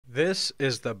This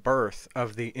is the birth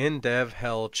of the INDEV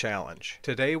Hell challenge.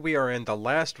 Today we are in the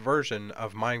last version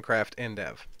of Minecraft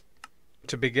INDEV.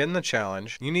 To begin the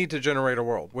challenge, you need to generate a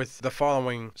world with the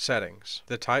following settings.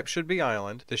 The type should be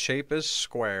island, the shape is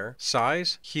square,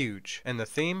 size huge, and the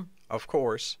theme, of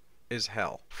course, is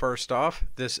hell. First off,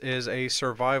 this is a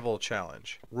survival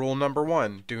challenge. Rule number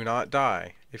 1, do not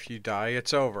die. If you die,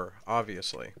 it's over,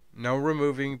 obviously. No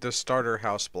removing the starter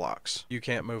house blocks. You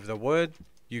can't move the wood,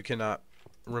 you cannot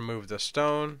remove the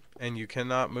stone, and you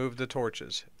cannot move the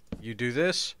torches. You do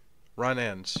this, run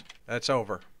ends. That's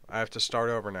over. I have to start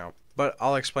over now. But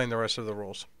I'll explain the rest of the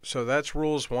rules. So that's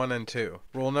rules 1 and 2.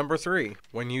 Rule number 3,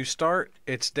 when you start,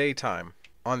 it's daytime.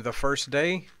 On the first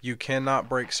day, you cannot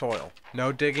break soil.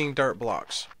 No digging dirt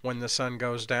blocks. When the sun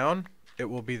goes down, it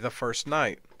will be the first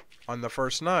night. On the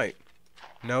first night,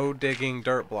 no digging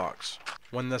dirt blocks.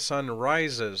 When the sun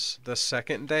rises the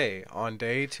second day, on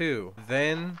day 2,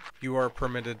 then you are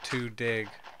permitted to dig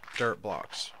dirt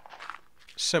blocks.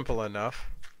 Simple enough.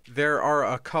 There are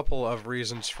a couple of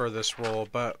reasons for this rule,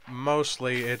 but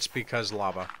mostly it's because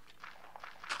lava.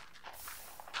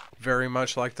 Very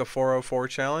much like the 404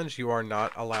 challenge, you are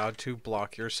not allowed to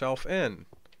block yourself in.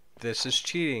 This is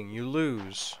cheating. You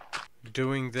lose.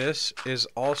 Doing this is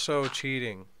also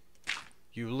cheating.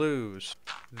 You lose.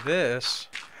 This,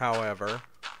 however,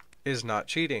 is not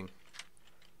cheating.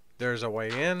 There's a way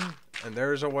in and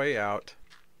there's a way out.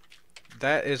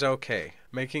 That is okay.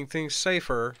 Making things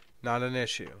safer, not an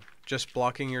issue. Just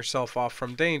blocking yourself off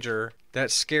from danger,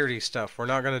 that's scaredy stuff. We're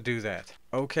not going to do that.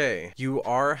 Okay, you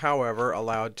are, however,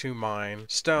 allowed to mine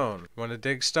stone. Want to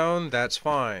dig stone? That's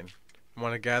fine.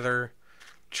 Want to gather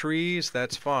trees?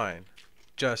 That's fine.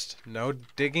 Just no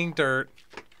digging dirt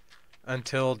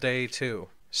until day 2.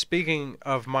 Speaking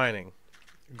of mining,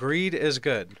 greed is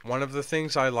good. One of the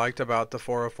things I liked about the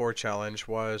 404 challenge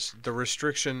was the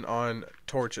restriction on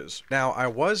torches. Now, I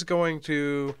was going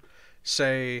to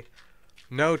say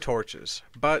no torches,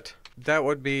 but that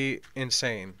would be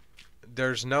insane.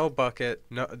 There's no bucket,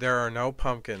 there are no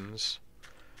pumpkins.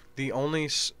 The only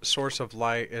source of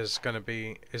light is going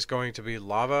to be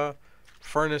lava,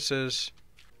 furnaces,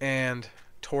 and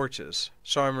torches.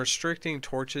 So I'm restricting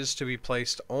torches to be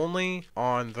placed only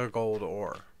on the gold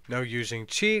ore. No using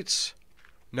cheats,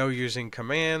 no using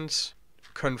commands.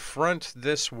 Confront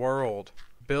this world.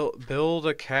 Build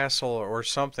a castle or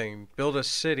something. Build a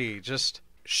city. Just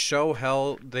show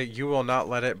hell that you will not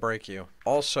let it break you.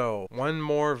 Also, one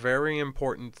more very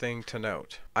important thing to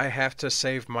note. I have to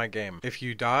save my game. If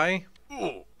you die,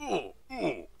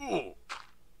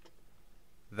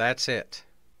 that's it.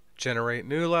 Generate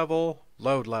new level,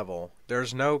 load level.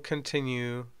 There's no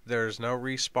continue, there's no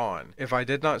respawn. If I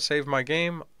did not save my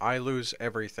game, I lose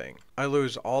everything. I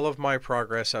lose all of my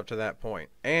progress up to that point.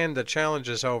 And the challenge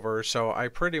is over, so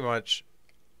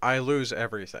I lose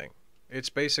everything. It's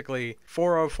basically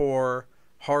 404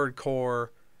 hardcore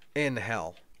in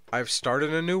hell. I've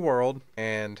started a new world,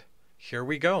 and here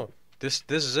we go. This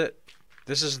is it.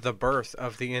 This is the birth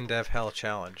of the INDEV Hell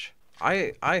challenge.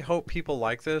 I hope people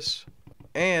like this,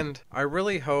 and I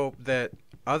really hope that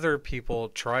other people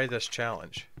try this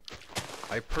challenge.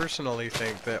 I personally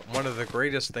think that one of the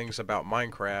greatest things about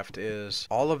Minecraft is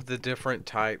all of the different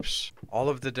types, all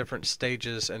of the different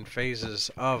stages and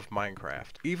phases of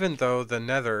Minecraft. Even though the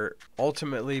Nether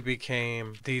ultimately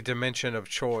became the dimension of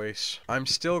choice, I'm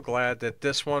still glad that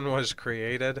this one was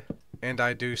created, and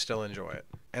I do still enjoy it.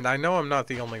 And I know I'm not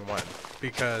the only one,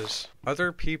 because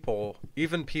other people,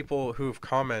 even people who've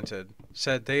commented,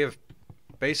 said they have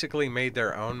basically made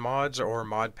their own mods or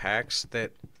mod packs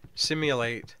that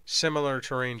simulate similar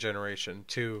terrain generation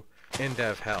to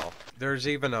INDEV Hell. There's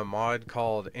even a mod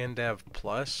called INDEV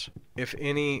Plus. If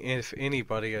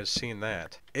anybody has seen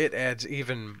that, it adds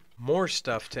even more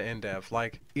stuff to INDEV,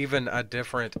 like even a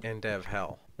different INDEV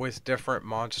Hell with different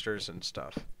monsters and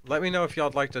stuff. Let me know if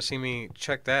y'all'd like to see me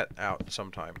check that out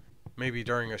sometime, maybe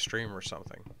during a stream or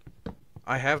something.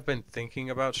 I have been thinking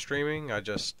about streaming, I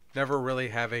just never really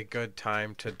have a good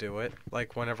time to do it.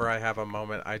 Like whenever I have a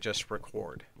moment, I just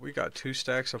record. We got 2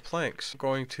 stacks of planks. I'm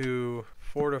going to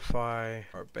fortify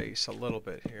our base a little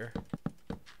bit here.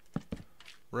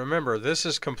 Remember, this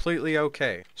is completely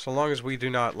okay. So long as we do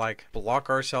not, like, block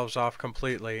ourselves off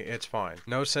completely, it's fine.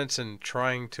 No sense in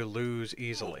trying to lose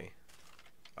easily.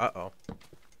 Uh-oh.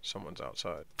 Someone's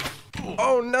outside.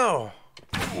 Oh no!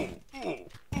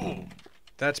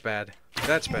 That's bad.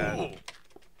 That's bad.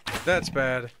 That's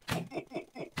bad.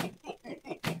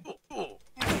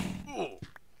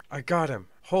 I got him.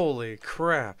 Holy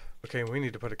crap. Okay, we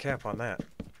need to put a cap on that.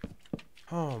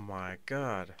 Oh my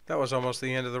god. That was almost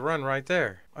the end of the run right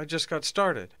there. I just got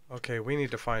started. Okay, we need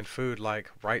to find food,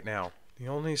 like, right now. The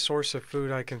only source of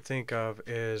food I can think of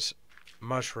is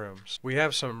mushrooms. We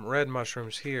have some red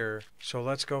mushrooms here, so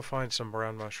let's go find some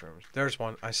brown mushrooms. There's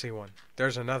one. I see one.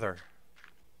 There's another.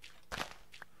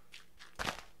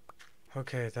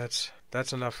 Okay, that's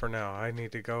enough for now. I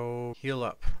need to go heal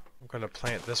up. I'm gonna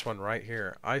plant this one right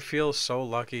here. I feel so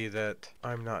lucky that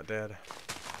I'm not dead.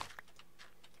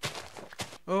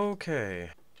 Okay.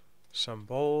 Some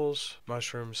bowls,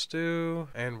 mushroom stew,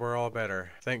 and we're all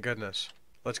better. Thank goodness.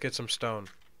 Let's get some stone.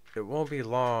 It won't be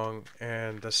long,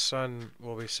 and the sun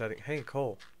will be setting. Hey,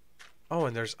 coal. Oh,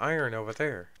 and there's iron over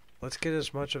there. Let's get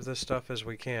as much of this stuff as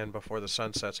we can before the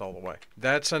sun sets all the way.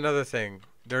 That's another thing.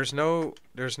 There's no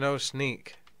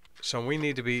sneak, so we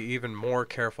need to be even more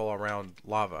careful around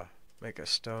lava. Make a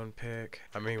stone pick.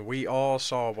 I mean, we all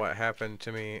saw what happened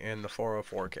to me in the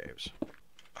 404 caves.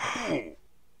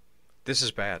 This is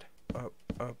bad. Up.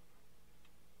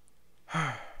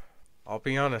 I'll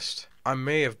be honest. I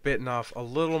may have bitten off a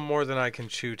little more than I can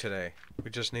chew today. We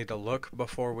just need to look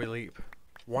before we leap.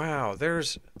 Wow,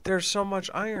 there's so much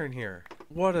iron here.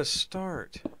 What a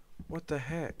start. What the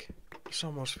heck? This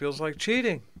almost feels like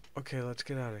cheating. Okay, let's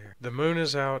get out of here. The moon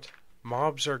is out.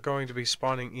 Mobs are going to be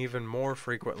spawning even more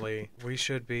frequently. We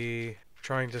should be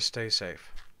trying to stay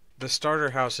safe. The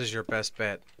starter house is your best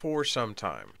bet for some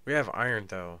time. We have iron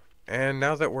though. And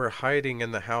now that we're hiding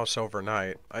in the house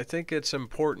overnight, I think it's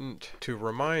important to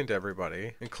remind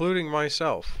everybody, including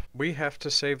myself, we have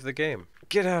to save the game.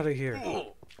 Get out of here.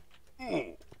 Oh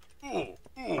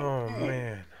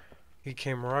man. He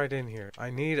came right in here. I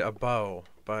need a bow,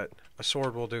 but a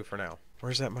sword will do for now.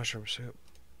 Where's that mushroom soup?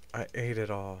 I ate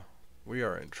it all. We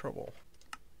are in trouble.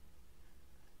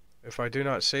 If I do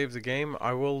not save the game,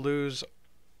 I will lose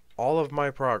all of my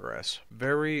progress.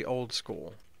 Very old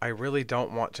school. I really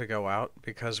don't want to go out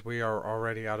because we are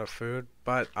already out of food,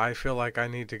 but I feel like I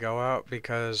need to go out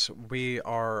because we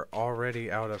are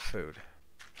already out of food.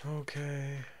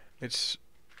 Okay. It's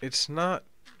not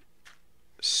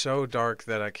so dark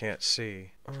that I can't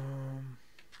see.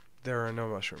 There are no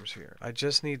mushrooms here. I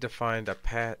just need to find a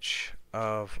patch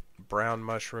of brown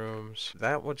mushrooms.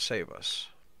 That would save us.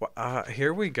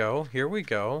 Here we go. Here we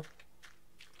go.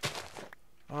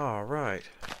 All right.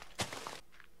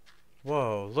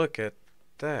 Whoa, look at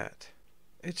that.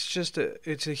 It's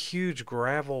a huge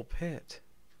gravel pit.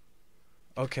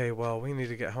 Okay, well, we need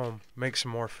to get home. Make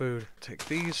some more food. Take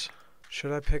these.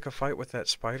 Should I pick a fight with that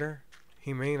spider?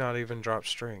 He may not even drop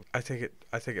string. I think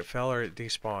it fell or it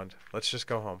despawned. Let's just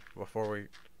go home before we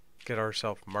get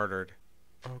ourselves murdered.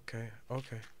 Okay.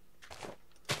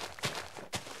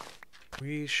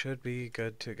 We should be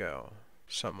good to go.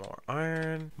 Some more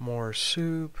iron, more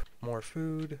soup, more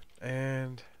food,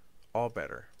 and all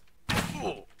better.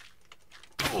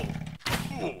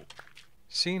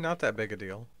 See, not that big a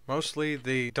deal. Mostly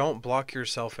the don't block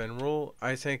yourself in rule,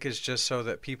 I think, is just so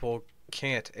that people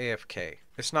can't AFK.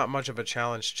 It's not much of a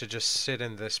challenge to just sit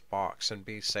in this box and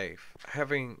be safe.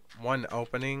 Having one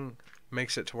opening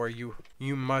makes it to where you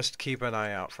must keep an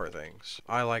eye out for things.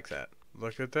 I like that.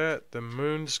 Look at that. The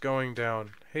moon's going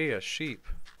down. Hey, a sheep.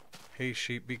 Hey,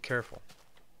 sheep, be careful.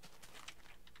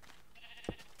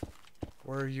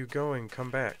 Where are you going?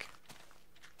 Come back.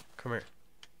 Come here.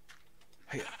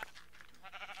 Hey.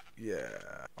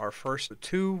 Yeah. Our first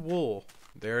 2 wool.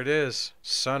 There it is.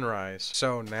 Sunrise.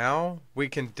 So now we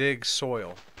can dig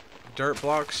soil. Dirt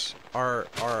blocks are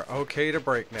okay to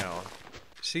break now.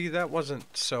 See, that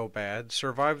wasn't so bad.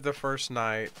 Survived the first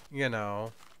night, you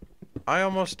know. I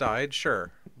almost died, sure.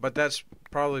 But that's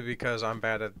probably because I'm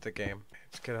bad at the game.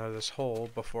 Let's get out of this hole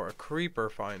before a creeper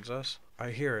finds us. I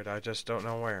hear it, I just don't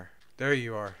know where. There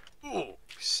you are.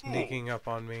 Sneaking up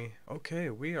on me. Okay,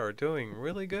 we are doing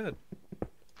really good.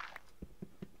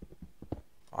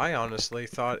 I honestly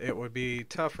thought it would be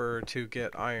tougher to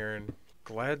get iron.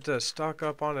 Glad to stock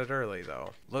up on it early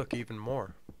though. Look, even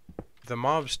more. The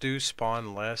mobs do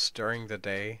spawn less during the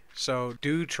day, so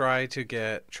do try to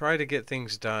get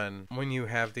things done when you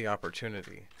have the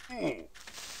opportunity.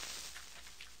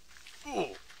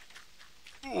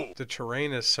 The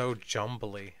terrain is so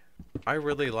jumbly. I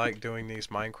really like doing these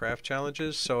Minecraft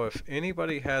challenges, so if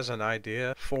anybody has an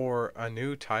idea for a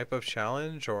new type of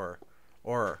challenge or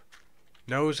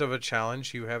knows of a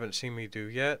challenge you haven't seen me do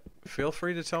yet, feel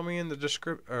free to tell me in the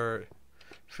description, or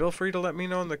feel free to let me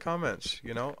know in the comments,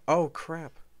 you know? Oh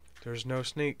crap, there's no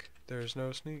sneak.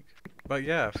 But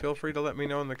yeah, feel free to let me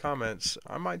know in the comments.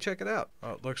 I might check it out.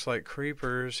 It looks like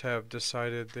creepers have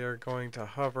decided they're going to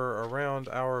hover around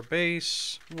our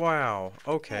base. Wow,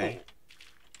 okay.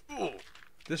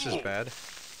 This is bad.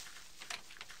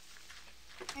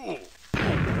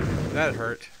 That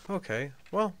hurt. Okay,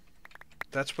 well,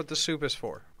 That's what the soup is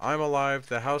for. I'm alive,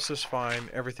 the house is fine,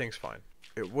 everything's fine.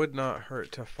 It would not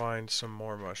hurt to find some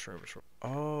more mushrooms.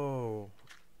 Oh,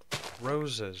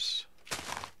 roses.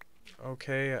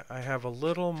 Okay, I have a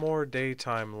little more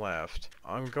daytime left.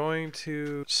 I'm going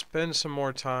to spend some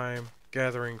more time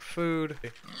gathering food.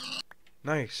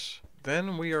 Nice.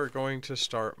 Then we are going to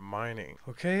start mining.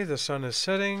 Okay, the sun is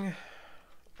setting.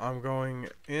 I'm going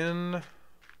in.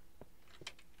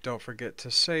 Don't forget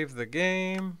to save the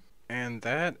game. And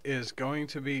that is going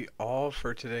to be all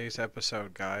for today's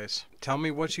episode, guys. Tell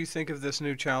me what you think of this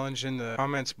new challenge in the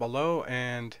comments below,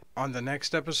 and on the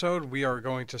next episode, we are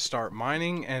going to start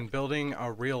mining and building a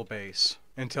real base.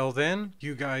 Until then,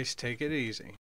 you guys take it easy.